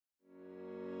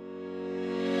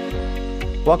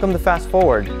Welcome to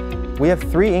FastForward. We have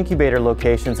 3 incubator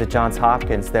locations at Johns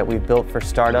Hopkins that we've built for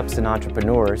startups and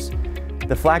entrepreneurs.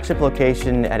 The flagship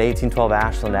location at 1812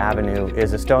 Ashland Avenue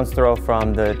is a stone's throw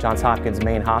from the Johns Hopkins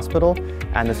main hospital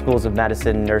and the schools of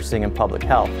medicine, nursing, and public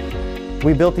health.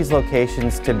 We built these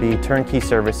locations to be turnkey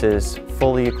services,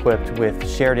 fully equipped with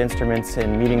shared instruments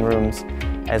and meeting rooms,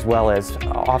 as well as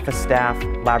office staff,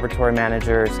 laboratory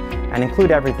managers, and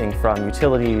include everything from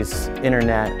utilities,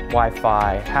 internet,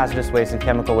 Wi-Fi, hazardous waste and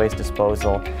chemical waste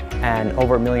disposal, and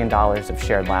over $1 million of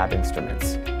shared lab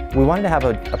instruments. We wanted to have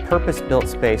a purpose-built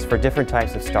space for different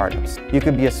types of startups. You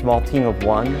could be a small team of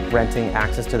 1 renting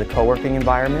access to the co-working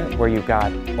environment where you've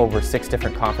got over 6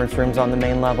 different conference rooms on the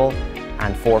main level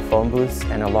and 4 phone booths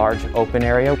and a large open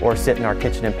area, or sit in our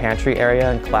kitchen and pantry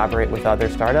area and collaborate with other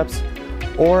startups.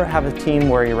 Or have a team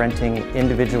where you're renting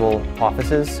individual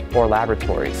offices or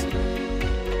laboratories.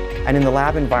 And in the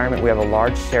lab environment, we have a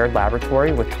large shared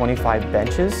laboratory with 25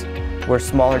 benches where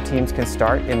smaller teams can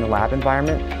start in the lab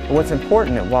environment. But what's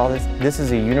important, while this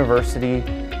is a university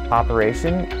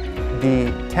operation, the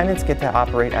tenants get to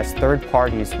operate as third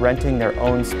parties renting their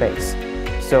own space.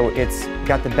 So it's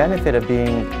got the benefit of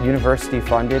being university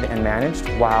funded and managed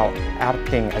while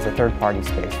acting as a third party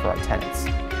space for our tenants.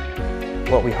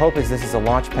 What we hope is this is a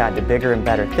launch pad to bigger and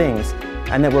better things,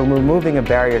 and that we're removing a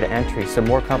barrier to entry so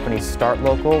more companies start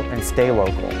local and stay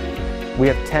local. We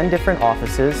have 10 different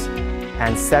offices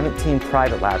and 17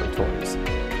 private laboratories.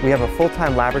 We have a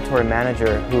full-time laboratory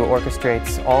manager who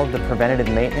orchestrates all of the preventative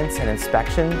maintenance and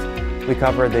inspections. We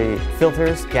cover the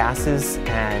filters, gases,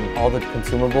 and all the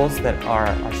consumables that are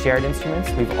our shared instruments.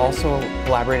 We've also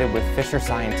collaborated with Fisher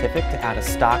Scientific to add a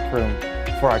stock room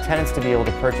for our tenants to be able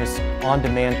to purchase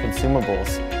on-demand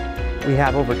consumables. We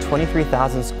have over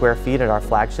 23,000 square feet at our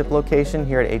flagship location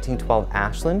here at 1812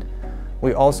 Ashland.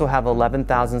 We also have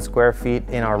 11,000 square feet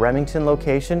in our Remington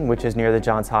location, which is near the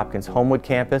Johns Hopkins Homewood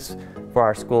campus for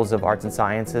our schools of arts and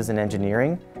sciences and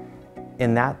engineering.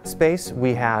 In that space,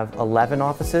 we have 11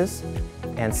 offices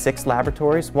and 6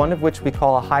 laboratories, one of which we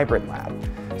call a hybrid lab.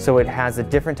 So it has a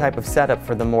different type of setup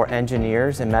for the more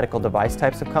engineers and medical device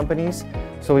types of companies.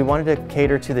 So we wanted to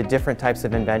cater to the different types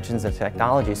of inventions and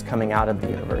technologies coming out of the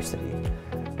university.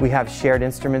 We have shared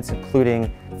instruments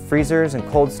including freezers and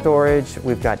cold storage.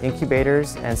 We've got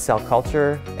incubators and cell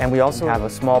culture. And we also have a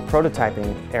small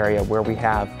prototyping area where we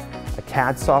have a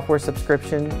CAD software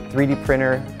subscription, 3D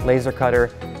printer, laser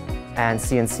cutter, and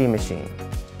CNC machine.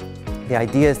 The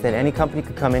idea is that any company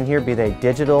could come in here, be they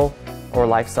digital or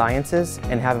life sciences,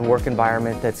 and have a work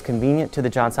environment that's convenient to the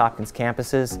Johns Hopkins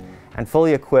campuses and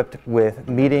fully equipped with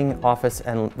meeting, office,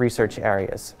 and research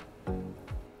areas.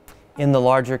 In the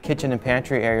larger kitchen and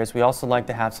pantry areas, we also like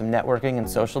to have some networking and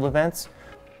social events.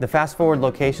 The FastForward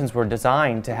locations were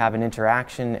designed to have an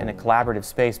interaction and a collaborative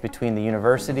space between the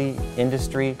university,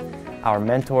 industry, our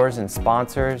mentors and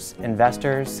sponsors,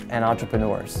 investors, and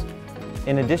entrepreneurs.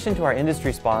 In addition to our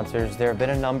industry sponsors, there have been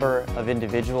a number of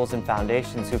individuals and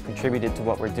foundations who've contributed to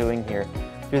what we're doing here.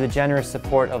 Through the generous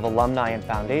support of alumni and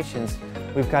foundations,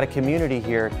 we've got a community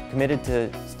here committed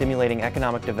to stimulating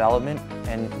economic development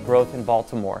and growth in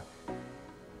Baltimore.